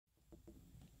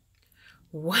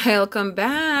Welcome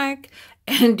back.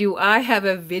 And do I have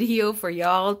a video for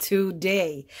y'all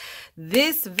today?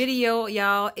 This video,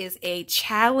 y'all, is a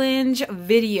challenge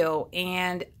video,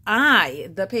 and I,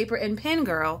 the paper and pen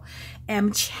girl,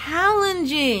 am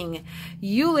challenging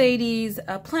you ladies,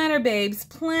 planner babes,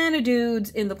 planner dudes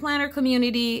in the planner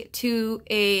community to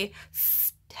a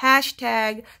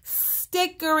hashtag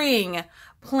stickering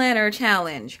planner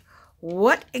challenge.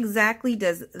 What exactly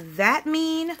does that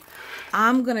mean?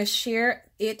 I'm going to share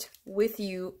it with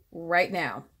you right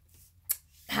now.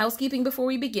 Housekeeping before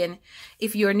we begin.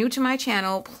 If you're new to my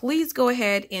channel, please go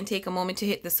ahead and take a moment to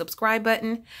hit the subscribe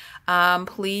button.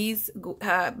 Please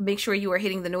make sure you are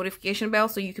hitting the notification bell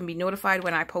so you can be notified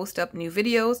when I post up new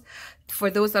videos.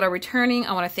 For those that are returning,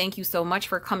 I want to thank you so much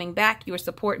for coming back. Your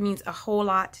support means a whole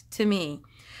lot to me.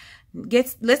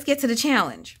 Let's get to the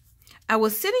challenge. I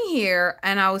was sitting here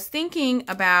and I was thinking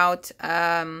about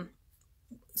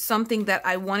something that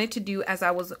I wanted to do as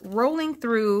I was rolling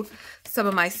through some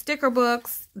of my sticker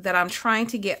books that I'm trying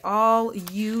to get all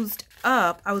used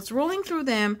up. I was rolling through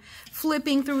them,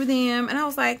 flipping through them, and I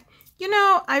was like, you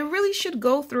know, I really should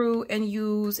go through and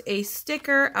use a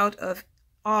sticker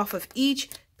off of each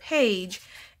page.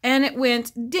 And it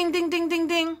went ding, ding, ding, ding,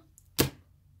 ding.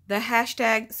 The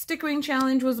hashtag stickering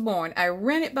challenge was born. I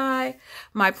ran it by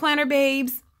my planner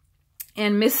babes,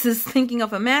 and Mrs. Thinking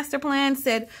of a Master Plan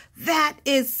said, that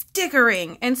is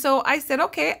stickering. And so I said,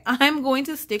 okay, I'm going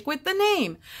to stick with the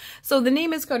name. So the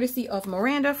name is courtesy of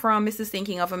Miranda from Mrs.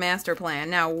 Thinking of a Master Plan.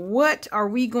 Now, what are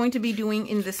we going to be doing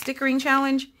in the stickering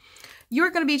challenge?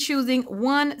 You're going to be choosing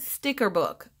one sticker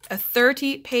book, a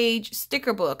 30-page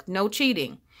sticker book, no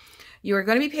cheating. You're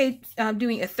going to be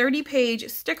doing a 30-page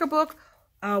sticker book,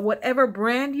 whatever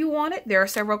brand you want it. There are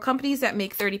several companies that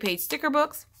make 30-page sticker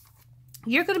books.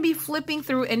 You're going to be flipping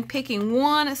through and picking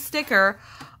one sticker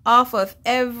off of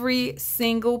every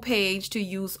single page to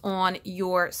use on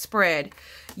your spread.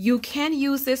 You can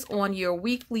use this on your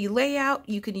weekly layout.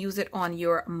 You can use it on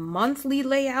your monthly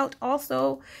layout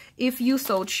also, if you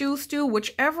so choose to.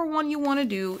 Whichever one you want to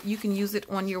do, you can use it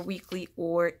on your weekly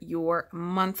or your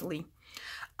monthly.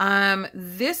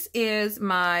 This is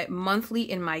my monthly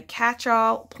in my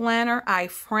catch-all planner. I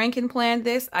Franken-planned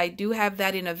this. I do have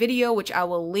that in a video, which I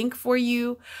will link for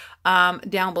you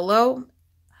down below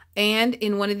and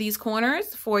in one of these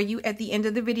corners for you at the end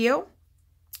of the video.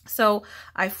 So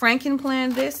I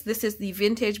Franken-planned this. This is the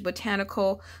Vintage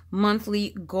Botanical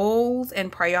monthly goals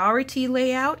and priority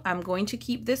layout. I'm going to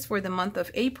keep this for the month of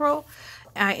April.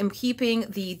 I am keeping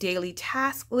the daily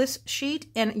task list sheet,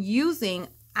 and using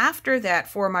after that,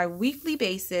 for my weekly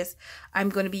basis, I'm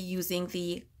going to be using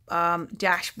the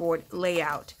dashboard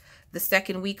layout. The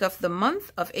second week of the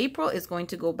month of April is going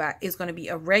to be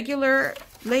a regular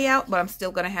layout, but I'm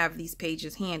still going to have these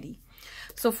pages handy.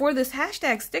 So for this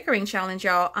hashtag stickering challenge,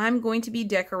 y'all, I'm going to be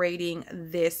decorating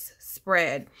this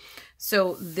spread.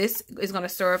 So this is going to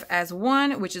serve as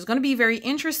one, which is going to be very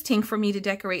interesting for me to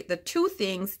decorate the two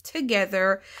things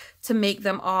together to make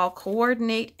them all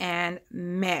coordinate and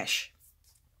mesh.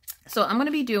 So I'm going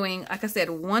to be doing, like I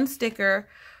said, one sticker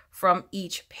from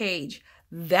each page.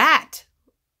 That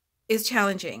is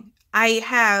challenging. I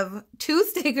have two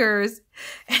stickers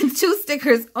and two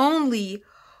stickers only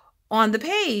on the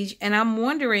page, and I'm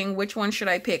wondering which one should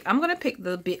I pick. I'm going to pick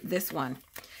this one.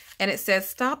 And it says,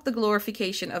 stop the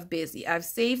glorification of busy. I've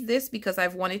saved this because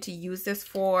I've wanted to use this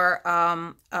for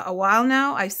a while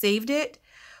now. I saved it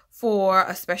for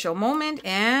a special moment,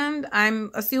 and I'm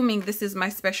assuming this is my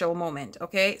special moment.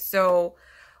 Okay, so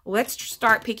let's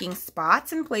start picking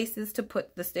spots and places to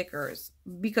put the stickers,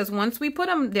 because once we put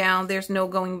them down, there's no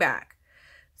going back.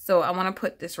 So I want to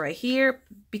put this right here,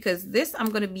 because this I'm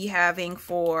going to be having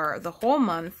for the whole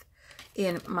month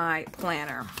in my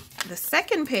planner. The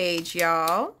second page,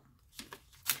 y'all,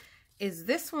 is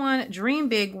this one, dream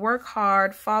big, work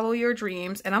hard, follow your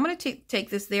dreams. And I'm going to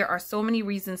take this, there are so many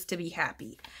reasons to be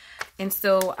happy. And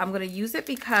so I'm going to use it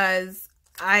because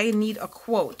I need a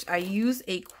quote. I use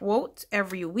a quote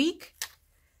every week.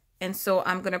 And so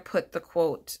I'm going to put the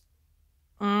quote.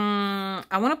 I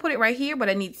want to put it right here, but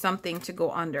I need something to go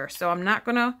under. So I'm not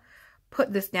going to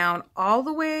put this down all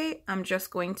the way. I'm just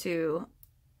going to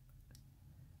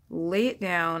lay it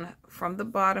down from the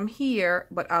bottom here,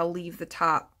 but I'll leave the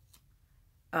top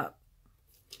up.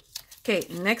 Okay,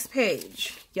 next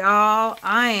page. Y'all,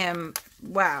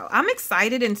 wow, I'm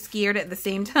excited and scared at the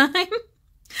same time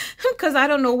because I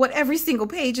don't know what every single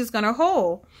page is going to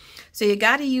hold. So you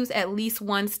got to use at least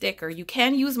one sticker. You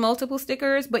can use multiple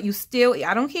stickers, but you still,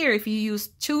 I don't care if you use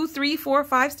 2, 3, 4,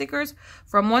 5 stickers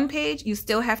from one page, you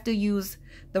still have to use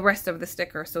the rest of the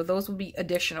sticker. So those will be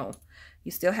additional.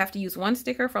 You still have to use one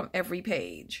sticker from every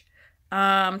page.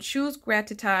 Choose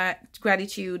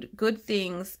gratitude. Good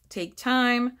things take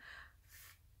time.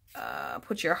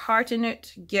 Put your heart in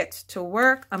it. Get to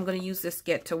work. I'm going to use this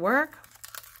get to work.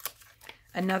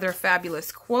 Another fabulous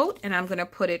quote, and I'm going to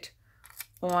put it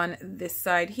on this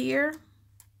side here.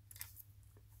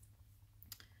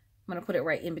 I'm going to put it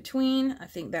right in between. I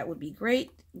think that would be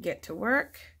great. Get to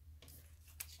work.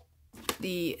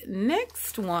 The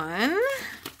next one.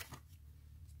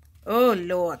 Oh,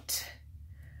 Lord.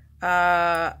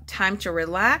 Time to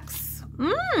relax.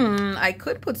 I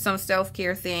could put some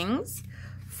self-care things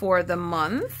for the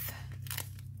month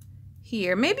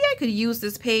here. Maybe I could use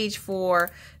this page for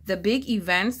the big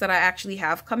events that I actually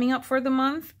have coming up for the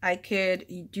month. I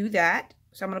could do that.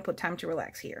 So I'm going to put time to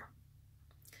relax here,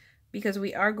 because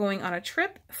we are going on a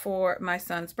trip for my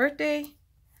son's birthday.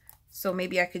 So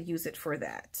maybe I could use it for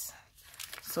that.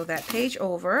 So that page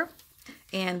over.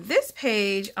 And this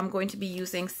page, I'm going to be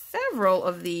using several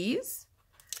of these.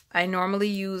 I normally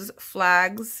use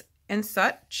flags and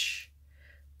such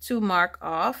to mark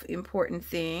off important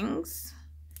things.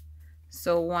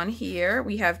 So one here,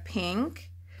 we have pink.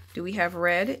 Do we have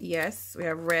red? Yes, we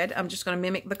have red. I'm just going to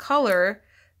mimic the color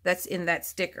that's in that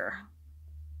sticker.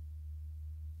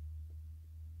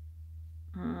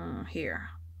 Here.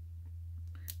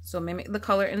 So mimic the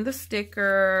color in the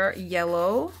sticker,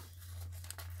 yellow.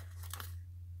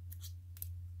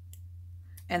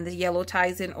 And the yellow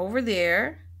ties in over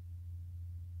there.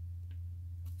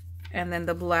 And then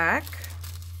the black.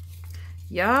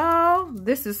 Y'all,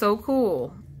 this is so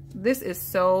cool. This is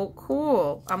so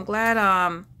cool. I'm glad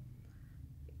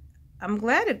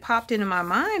it popped into my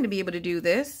mind to be able to do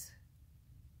this.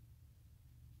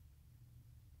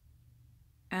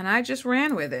 And I just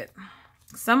ran with it.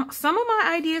 Some of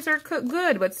my ideas are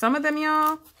good, but some of them,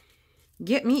 y'all,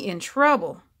 get me in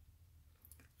trouble.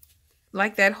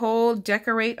 Like that whole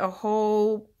decorate a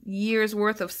whole year's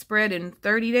worth of spread in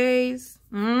 30 days.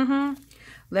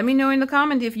 Let me know in the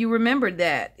comment if you remembered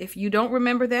that. If you don't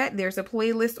remember that, there's a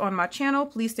playlist on my channel.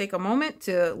 Please take a moment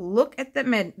to look at the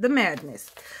madness.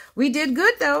 We did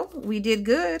good, though. We did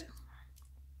good.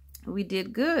 We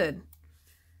did good.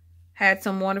 Had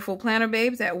some wonderful planner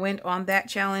babes that went on that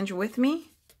challenge with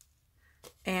me.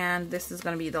 And this is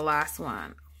going to be the last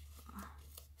one.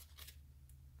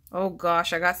 Oh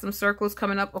gosh, I got some circles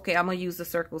coming up. Okay, I'm going to use the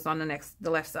circles on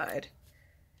the left side.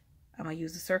 I'm going to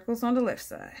use the circles on the left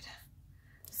side.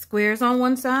 Squares on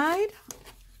one side.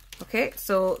 Okay,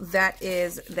 so that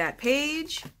is that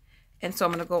page. And so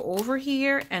I'm going to go over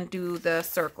here and do the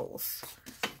circles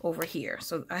over here.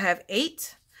 So I have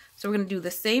 8. So we're going to do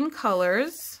the same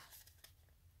colors.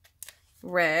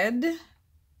 Red.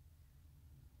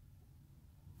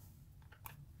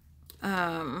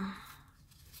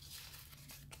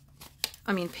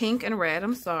 Pink and red.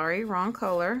 I'm sorry, wrong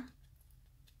color.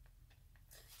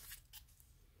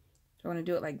 Do I want to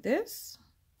do it like this?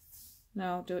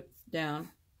 No, do it down.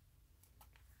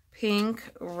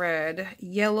 Pink, red,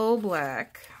 yellow,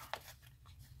 black.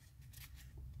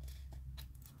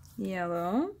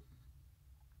 Yellow.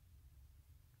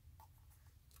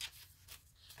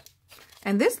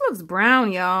 And this looks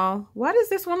brown, y'all. Why does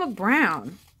this one look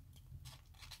brown?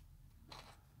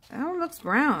 That one looks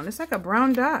brown. It's like a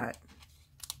brown dot.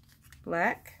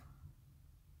 Black.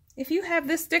 If you have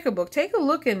this sticker book, take a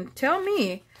look and tell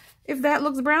me if that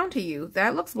looks brown to you.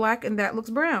 That looks black and that looks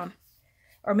brown.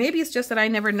 Or maybe it's just that I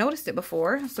never noticed it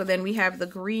before. So then we have the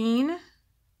green.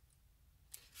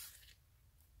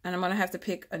 And I'm going to have to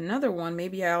pick another one.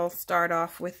 Maybe I'll start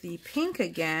off with the pink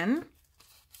again.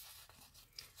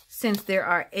 Since there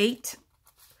are 8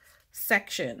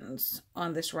 sections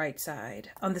on this right side.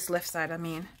 On this left side, I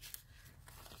mean.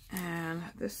 And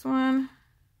this one.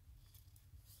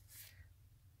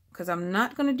 Because I'm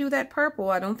not going to do that purple.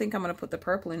 I don't think I'm going to put the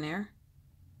purple in there.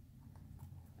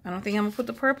 I don't think I'm going to put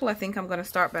the purple. I think I'm going to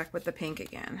start back with the pink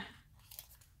again.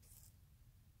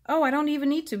 Oh, I don't even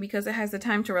need to because it has the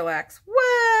time to relax.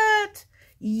 What?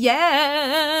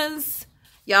 Yes!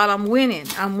 Y'all, I'm winning.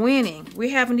 I'm winning.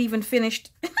 We haven't even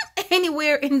finished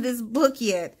anywhere in this book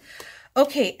yet.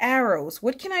 Okay, arrows.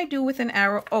 What can I do with an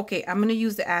arrow? Okay, I'm going to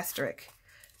use the asterisk.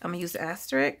 I'm going to use the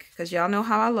asterisk because y'all know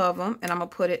how I love them. And I'm going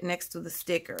to put it next to the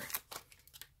sticker.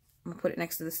 I'm going to put it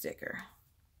next to the sticker.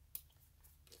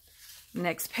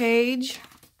 Next page.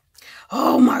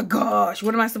 Oh my gosh.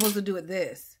 What am I supposed to do with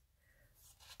this?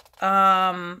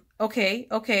 Okay.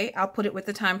 I'll put it with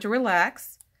the time to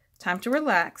relax. Time to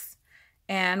relax.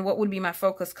 And what would be my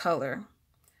focus color?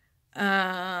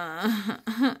 Let's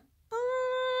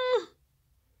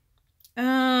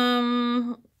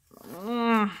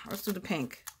do the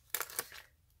pink.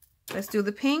 Let's do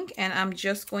the pink, and I'm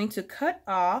just going to cut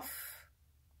off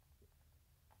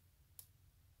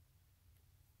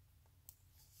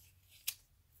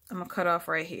I'm gonna cut off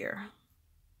right here.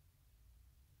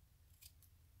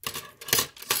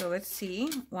 So let's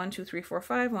see, 1, 2, 3, 4,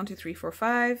 5, 1, 2, 3, 4,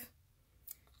 5.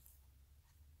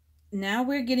 Now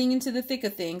we're getting into the thick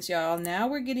of things, y'all. Now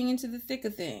we're getting into the thick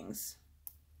of things.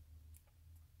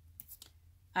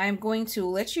 I'm going to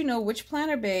let you know which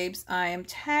planner babes I am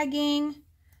tagging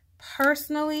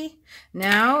personally.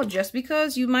 Now, just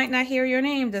because you might not hear your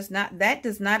name does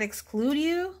not exclude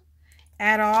you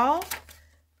at all.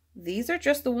 These are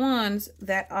just the ones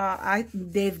that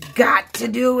they've got to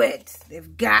do it.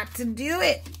 They've got to do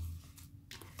it.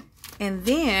 And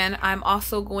then I'm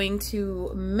also going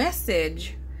to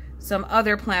message some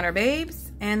other planner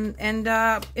babes and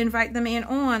invite them in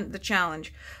on the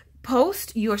challenge.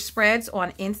 Post your spreads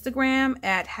on Instagram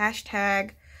at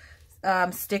hashtag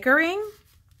stickering.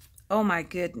 Oh my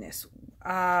goodness.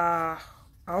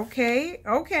 Okay.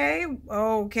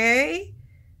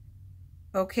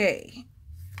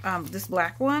 This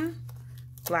black one.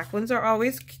 Black ones are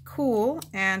always cool,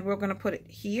 and we're gonna put it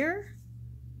here.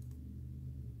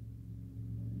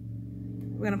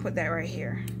 We're gonna put that right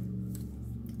here.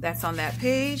 That's on that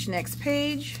page. Next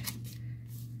page.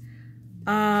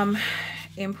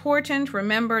 Important,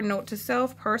 remember, note to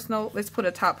self, personal. Let's put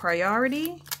a top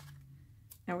priority.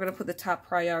 And we're going to put the top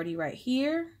priority right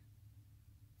here.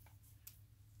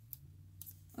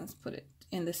 Let's put it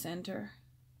in the center.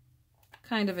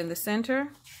 Kind of in the center.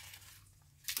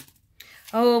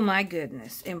 Oh my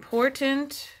goodness.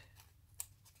 Important.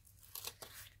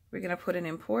 We're going to put an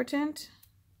important.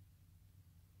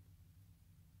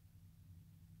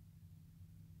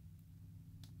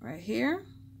 Right here.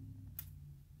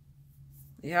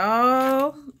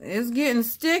 Y'all, it's getting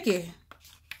sticky.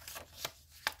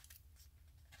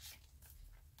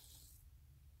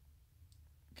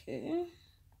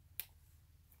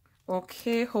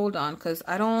 Okay, hold on, because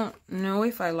I don't know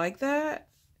if I like that.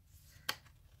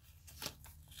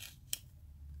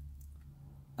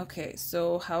 Okay,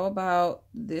 so how about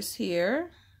this here?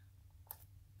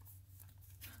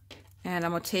 And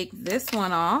I'm going to take this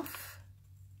one off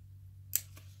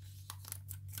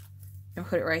and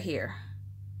put it right here.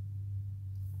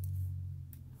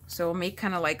 So make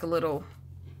kind of like a little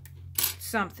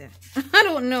something. I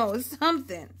don't know,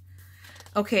 something.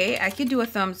 Okay, I could do a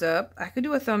thumbs up. I could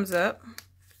do a thumbs up.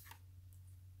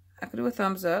 I could do a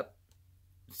thumbs up.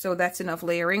 So that's enough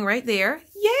layering right there.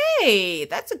 Yay!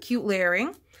 That's a cute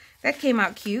layering. That came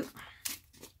out cute.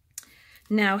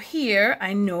 Now here,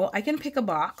 I know I can pick a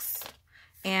box.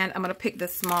 And I'm going to pick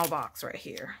this small box right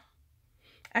here.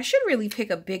 I should really pick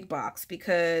a big box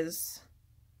because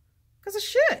I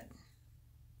should.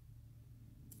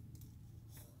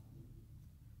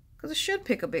 Because I should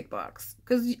pick a big box.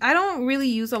 Because I don't really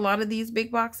use a lot of these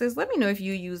big boxes. Let me know if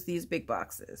you use these big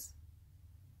boxes.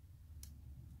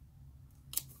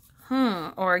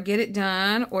 Or get it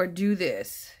done. Or do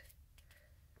this.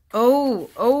 Oh.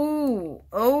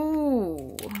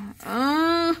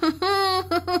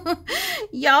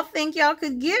 Y'all think y'all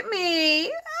could get me.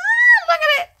 Look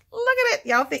at it. Look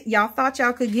at it. Y'all thought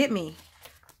y'all could get me.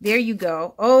 There you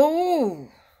go. Oh.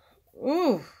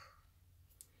 Ooh.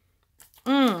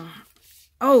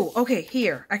 Oh, okay,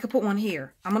 here. I could put one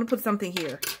here. I'm going to put something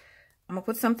here. I'm going to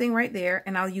put something right there,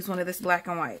 and I'll use one of this black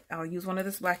and white. I'll use one of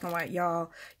this black and white.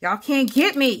 Y'all can't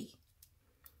get me.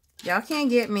 Y'all can't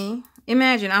get me.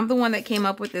 Imagine, I'm the one that came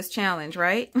up with this challenge,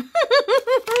 right? I'm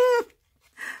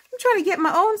trying to get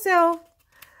my own self.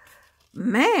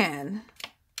 Man.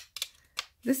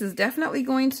 This is definitely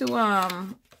going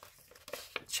to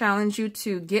challenge you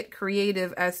to get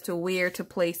creative as to where to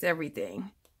place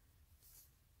everything.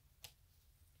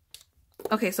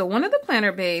 Okay, so one of the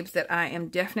planner babes that I am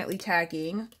definitely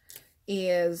tagging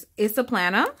is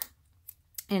Issaplanner.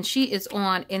 And she is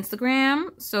on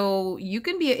Instagram. So you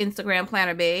can be an Instagram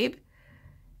planner babe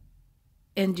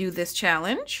and do this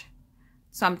challenge.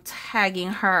 So I'm tagging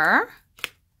her.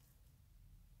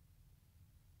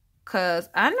 Because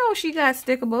I know she got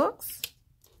sticker books.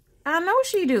 I know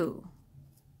she do.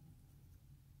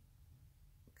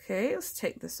 Okay, let's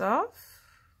take this off.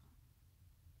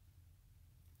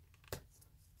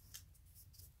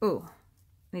 Ooh,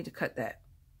 need to cut that.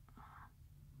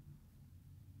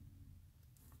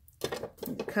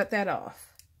 Need to cut that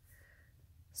off.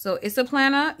 So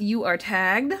Issaplanner, you are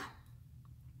tagged.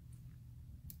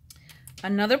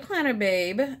 Another planner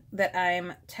babe that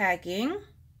I'm tagging.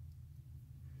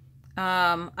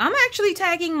 I'm actually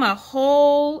tagging my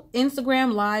whole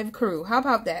Instagram live crew. How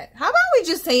about that? How about we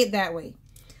just say it that way?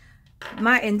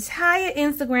 My entire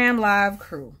Instagram live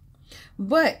crew.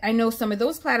 But I know some of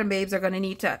those planner babes are going to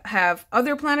need to have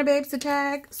other planner babes to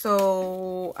tag.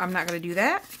 So I'm not going to do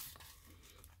that.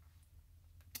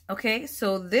 Okay,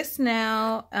 so this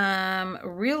now,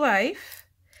 real life.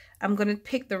 I'm going to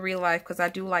pick the real life because I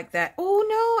do like that. Oh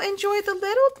no, enjoy the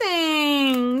little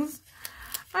things.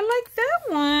 I like that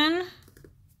one.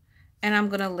 And I'm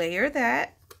going to layer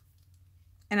that.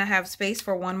 And I have space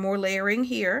for one more layering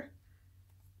here.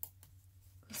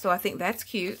 So I think that's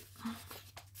cute.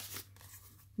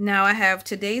 Now I have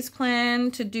today's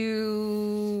plan to do's.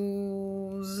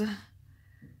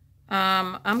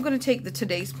 I'm going to take the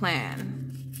today's plan.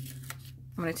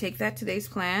 I'm going to take that today's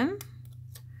plan.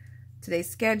 Today's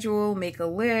schedule, make a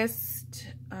list.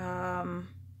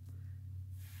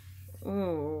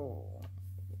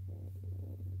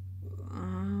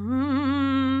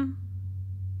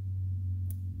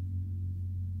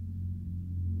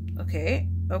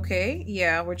 Okay,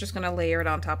 yeah, we're just gonna layer it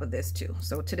on top of this too.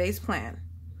 So today's plan.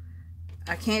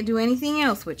 I can't do anything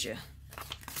else with you.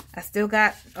 I still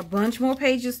got a bunch more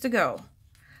pages to go.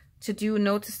 To do,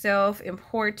 note to self,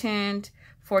 important,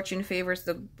 fortune favors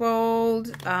the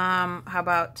bold. How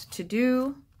about to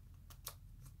do?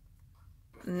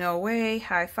 No way,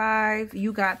 high five,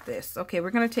 you got this. Okay,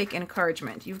 we're gonna take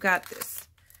encouragement. You've got this.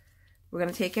 We're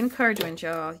gonna take encouragement,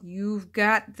 y'all. You've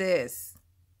got this.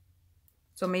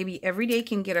 So maybe every day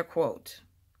can get a quote.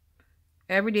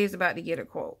 Every day is about to get a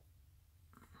quote.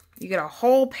 You get a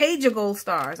whole page of gold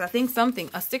stars. I think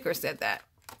a sticker said that.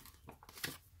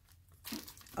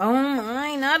 Oh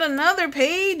my, not another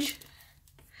page.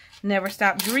 Never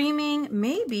stop dreaming.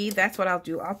 Maybe that's what I'll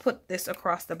do. I'll put this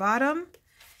across the bottom.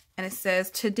 And it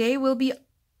says, today will be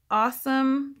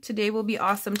awesome. Today will be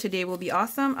awesome. Today will be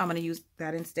awesome. I'm going to use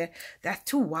that instead. That's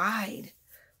too wide.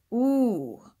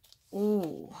 Ooh.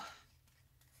 Ooh.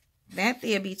 That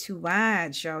there be too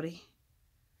wide, shorty.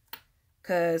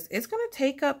 Because it's going to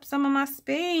take up some of my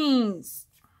space.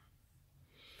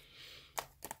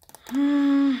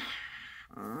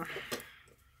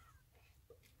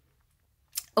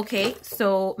 Okay,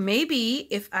 so maybe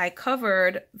if I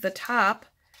covered the top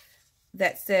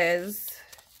that says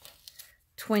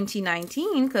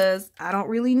 2019, because I don't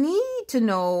really need to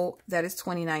know that it's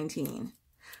 2019.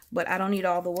 But I don't need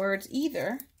all the words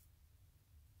either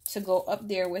to go up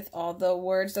there with all the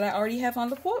words that I already have on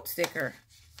the quote sticker.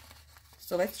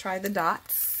 So let's try the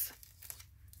dots.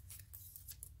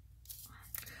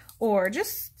 Or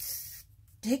just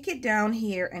stick it down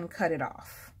here and cut it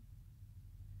off.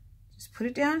 Just put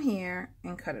it down here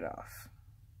and cut it off.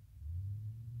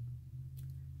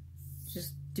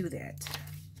 Just do that.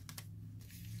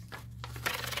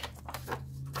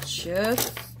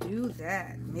 Just do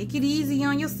that. Make it easy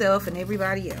on yourself and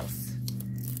everybody else.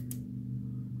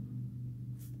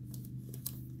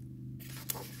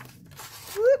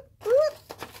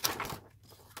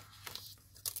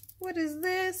 What is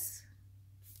this?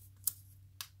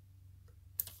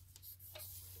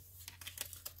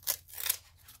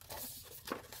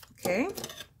 Okay.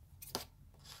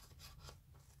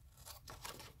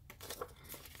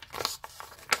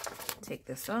 Take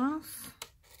this off.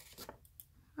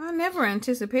 I never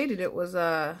anticipated it was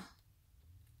gonna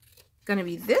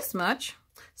be this much.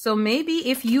 So maybe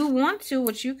if you want to,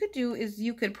 what you could do is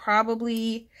you could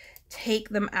probably take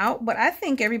them out, but I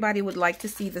think everybody would like to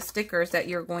see the stickers that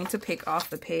you're going to pick off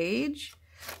the page.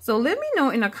 So let me know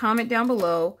in a comment down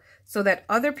below so that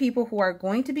other people who are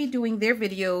going to be doing their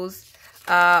videos,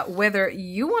 whether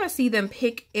you want to see them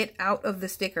pick it out of the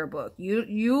sticker book.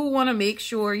 You want to make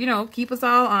sure, you know, keep us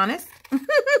all honest.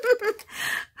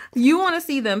 You want to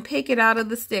see them pick it out of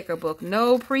the sticker book.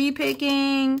 No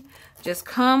pre-picking. Just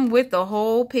come with the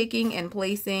whole picking and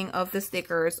placing of the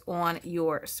stickers on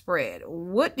your spread.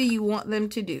 What do you want them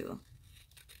to do?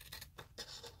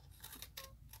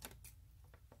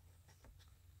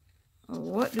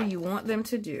 What do you want them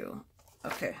to do?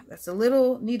 Okay, that's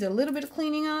needs a little bit of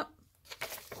cleaning up.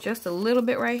 Just a little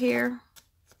bit right here.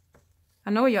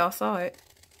 I know y'all saw it.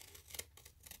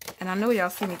 And I know y'all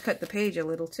see me cut the page a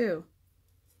little too.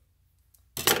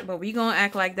 But we gonna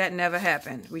act like that never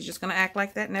happened. We just gonna act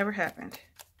like that never happened.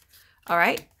 All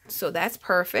right, so that's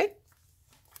perfect.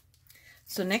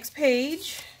 So next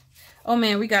page. Oh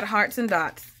man, we got hearts and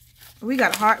dots. We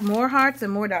got more hearts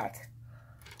and more dots.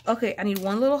 Okay, I need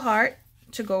one little heart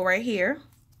to go right here.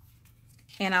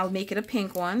 And I'll make it a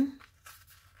pink one.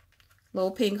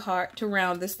 Little pink heart to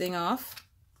round this thing off.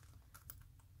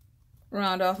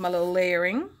 Round off my little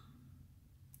layering.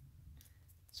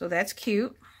 So that's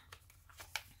cute.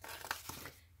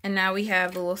 And now we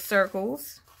have the little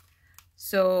circles.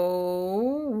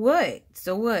 So what?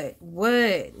 So what?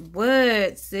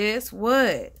 What, sis?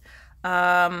 What?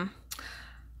 I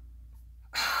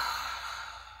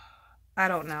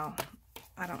don't know.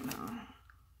 I don't know.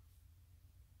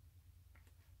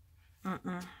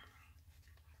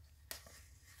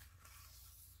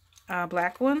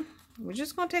 black one. We're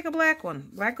just going to take a black one.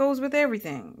 Black goes with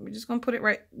everything. We're just going to put it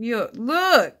right. Yeah,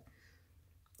 look.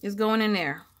 It's going in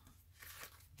there.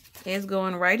 It's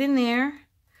going right in there.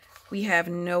 We have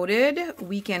noted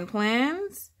weekend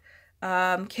plans.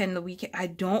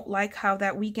 I don't like how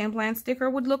that weekend plan sticker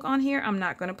would look on here. I'm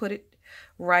not going to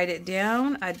write it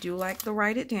down. I do like the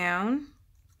write it down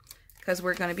because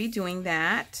we're going to be doing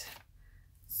that.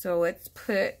 So let's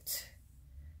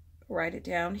write it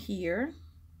down here.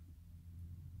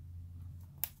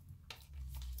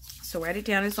 So write it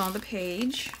down, it's on the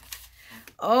page.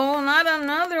 Oh, not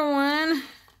another one.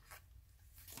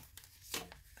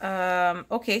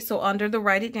 Okay, so under the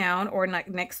write it down or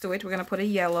next to it, we're going to put a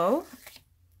yellow.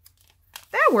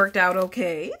 That worked out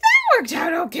okay. That worked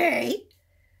out okay.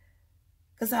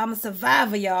 Because I'm a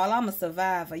survivor, y'all. I'm a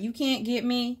survivor. You can't get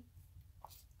me.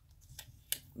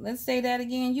 Let's say that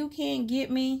again. You can't get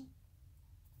me.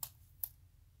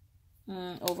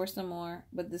 Over some more.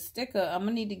 But the sticker, I'm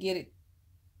going to need to get it.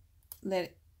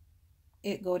 Let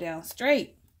it go down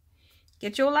straight.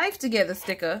 Get your life together,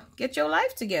 sticker. Get your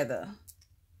life together.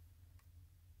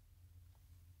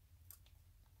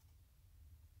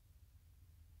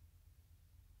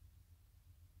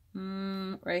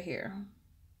 Right here.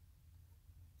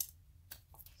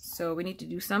 So we need to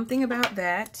do something about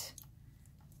that.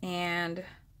 And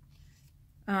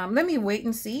let me wait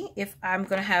and see if I'm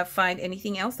going to find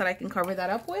anything else that I can cover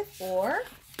that up with or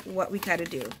what we got to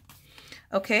do.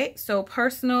 Okay, so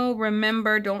personal,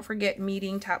 remember, don't forget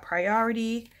meeting top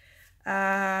priority.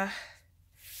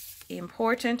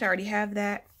 Important, I already have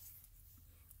that.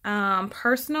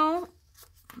 Personal,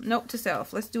 note to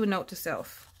self. Let's do a note to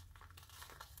self.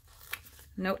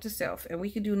 Note to self, and we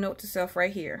can do note to self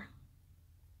right here.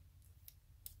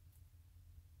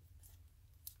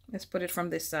 Let's put it from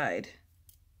this side.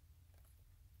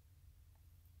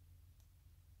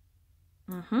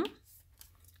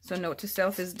 So note to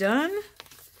self is done.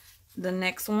 The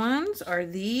next ones are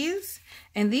these,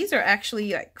 and these are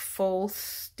actually like full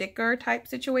sticker type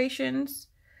situations.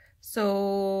 So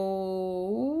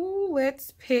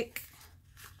let's pick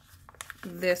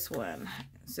this one.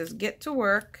 It says get to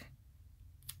work,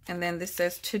 and then this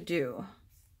says to do.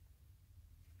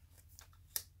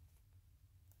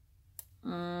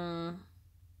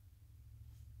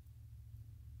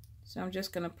 So I'm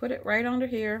just gonna put it right under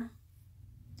here.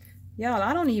 Y'all,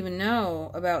 I don't even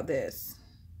know about this.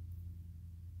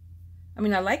 I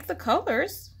mean, I like the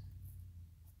colors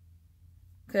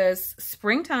because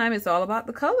springtime is all about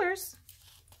the colors.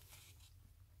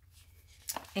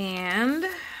 And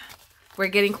we're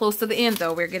getting close to the end,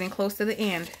 though. We're getting close to the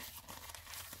end.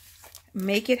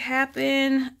 Make it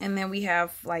happen. And then we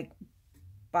have like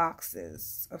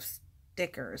boxes of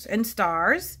stickers and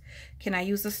stars. Can I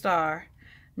use a star?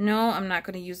 No, I'm not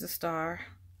going to use a star.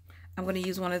 I'm going to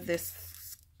use one of this.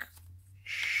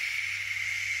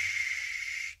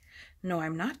 No,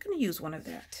 I'm not going to use one of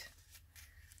that.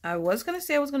 I was going to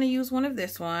say I was going to use one of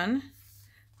this one.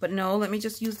 But no, let me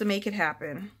just use the make it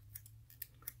happen.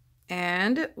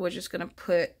 And we're just going to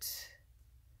put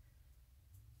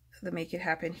the make it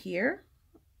happen here.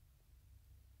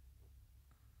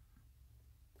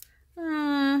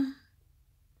 I'm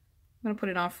going to put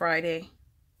it on Friday.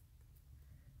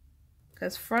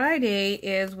 Because Friday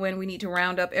is when we need to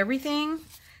round up everything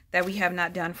that we have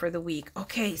not done for the week.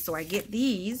 Okay, so I get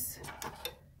these.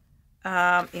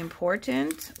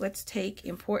 Important. Let's take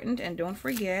important and don't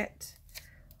forget.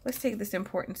 Let's take this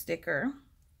important sticker.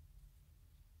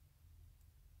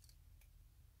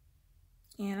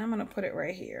 And I'm going to put it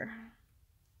right here.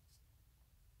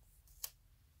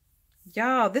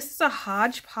 Y'all, this is a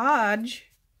hodgepodge.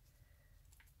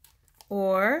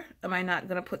 Or am I not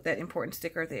going to put that important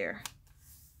sticker there?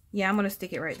 Yeah, I'm going to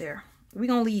stick it right there. We're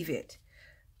going to leave it.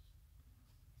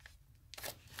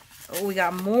 Oh, we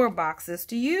got more boxes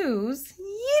to use.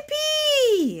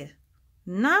 Yippee!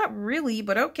 Not really,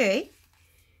 but okay.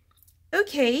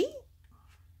 Okay.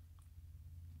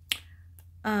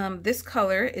 This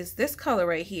color is this color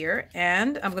right here.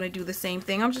 And I'm going to do the same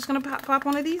thing. I'm just going to pop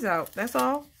one of these out. That's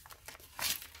all.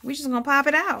 We're just going to pop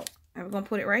it out. And we're going to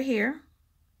put it right here.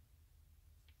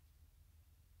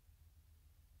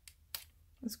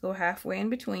 Let's go halfway in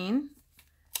between.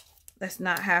 That's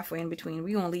not halfway in between.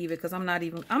 We're going to leave it because I'm not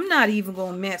even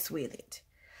going to mess with it.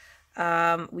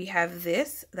 We have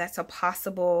this. That's a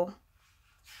possible.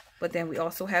 But then we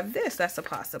also have this. That's a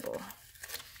possible.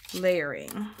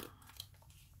 Layering.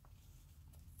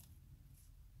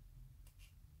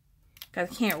 I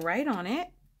can't write on it.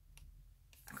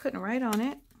 I couldn't write on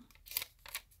it.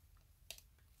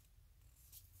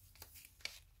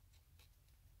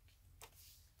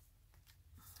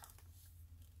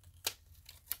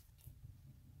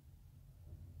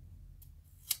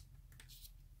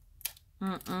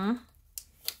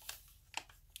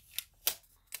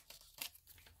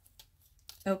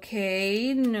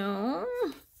 Okay, no.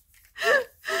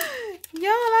 Y'all,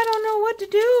 I don't know what to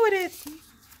do with it.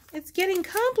 It's getting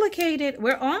complicated.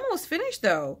 We're almost finished,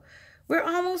 though. We're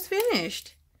almost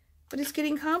finished. But it's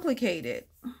getting complicated.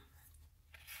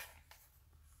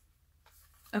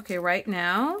 Okay, right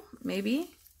now,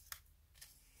 maybe.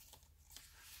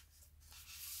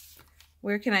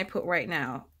 Where can I put right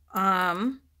now?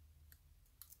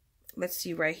 Let's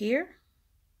see, right here.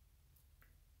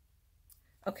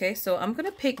 Okay, so I'm going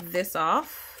to pick this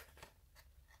off.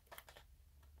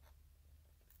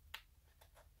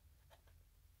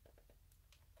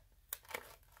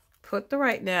 Put the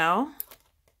right now.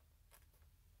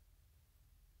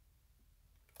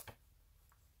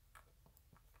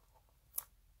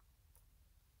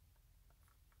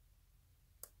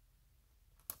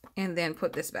 And then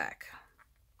put this back.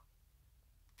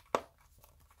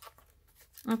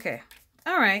 Okay.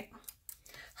 All right.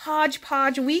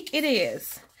 Hodgepodge week it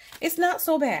is. It's not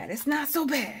so bad. It's not so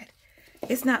bad.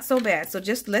 It's not so bad. So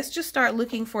let's just start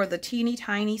looking for the teeny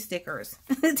tiny stickers.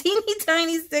 The teeny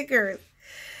tiny stickers.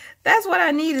 That's what I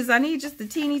need. I need just the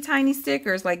teeny tiny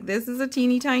stickers. Like this is a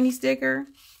teeny tiny sticker.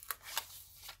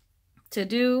 To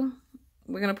do,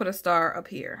 we're going to put a star up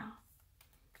here.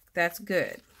 That's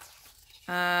good.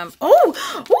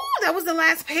 Oh, that was the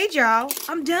last page, y'all.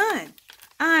 I'm done.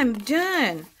 I'm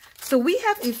done. So we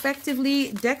have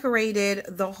effectively decorated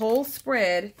the whole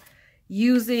spread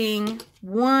using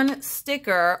one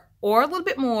sticker or a little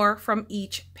bit more from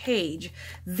each page.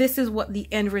 This is what the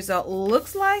end result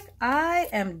looks like. I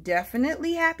am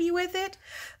definitely happy with it.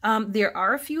 There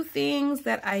are a few things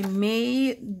that I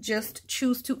may just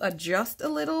choose to adjust a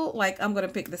little. Like I'm going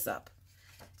to pick this up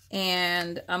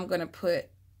and I'm going to put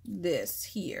this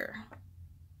here.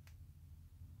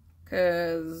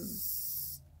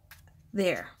 Because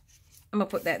there. I'm going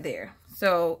to put that there.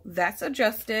 So that's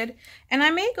adjusted. And I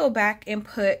may go back and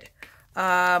put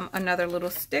another little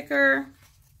sticker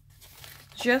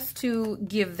just to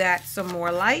give that some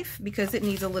more life because it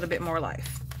needs a little bit more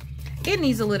life. It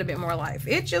needs a little bit more life.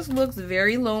 It just looks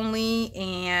very lonely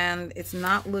and it's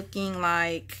not looking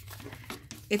like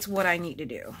it's what I need to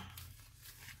do.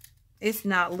 It's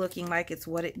not looking like it's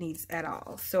what it needs at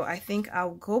all. So I think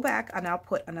I'll go back and I'll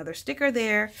put another sticker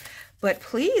there. But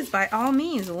please, by all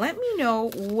means, let me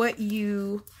know what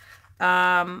you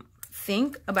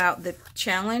think about the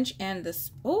challenge and this.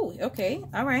 Oh, okay.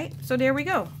 All right. So there we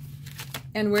go.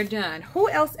 And we're done. Who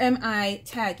else am I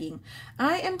tagging?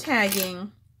 I am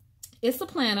tagging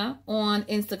Issaplanner on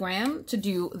Instagram to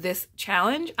do this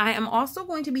challenge. I am also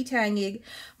going to be tagging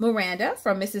Miranda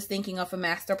from Mrs. Thinking of a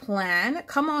Master Plan.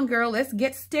 Come on, girl, let's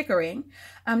get stickering.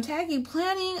 I'm tagging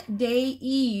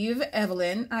Planningdayeve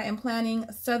Evelyn. I am planning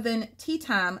Southern Tea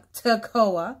Time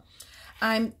Tacoa.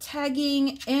 I'm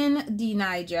tagging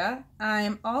Ndinaija.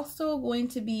 I'm also going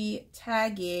to be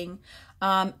tagging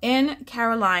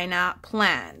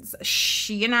NCarolinaplans.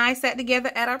 She and I sat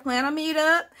together at our planner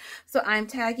meetup. So I'm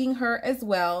tagging her as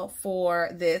well for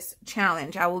this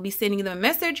challenge. I will be sending them a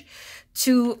message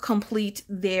to complete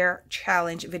their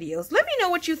challenge videos. Let me know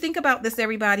what you think about this,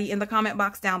 everybody, in the comment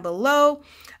box down below.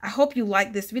 I hope you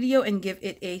like this video and give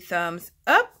it a thumbs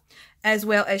up, as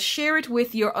well as share it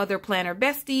with your other planner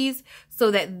besties so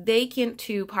that they can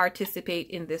too participate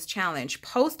in this challenge.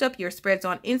 Post up your spreads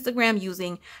on Instagram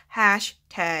using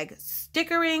hashtag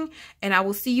stickering, and I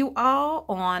will see you all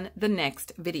on the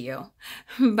next video.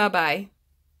 Bye-bye.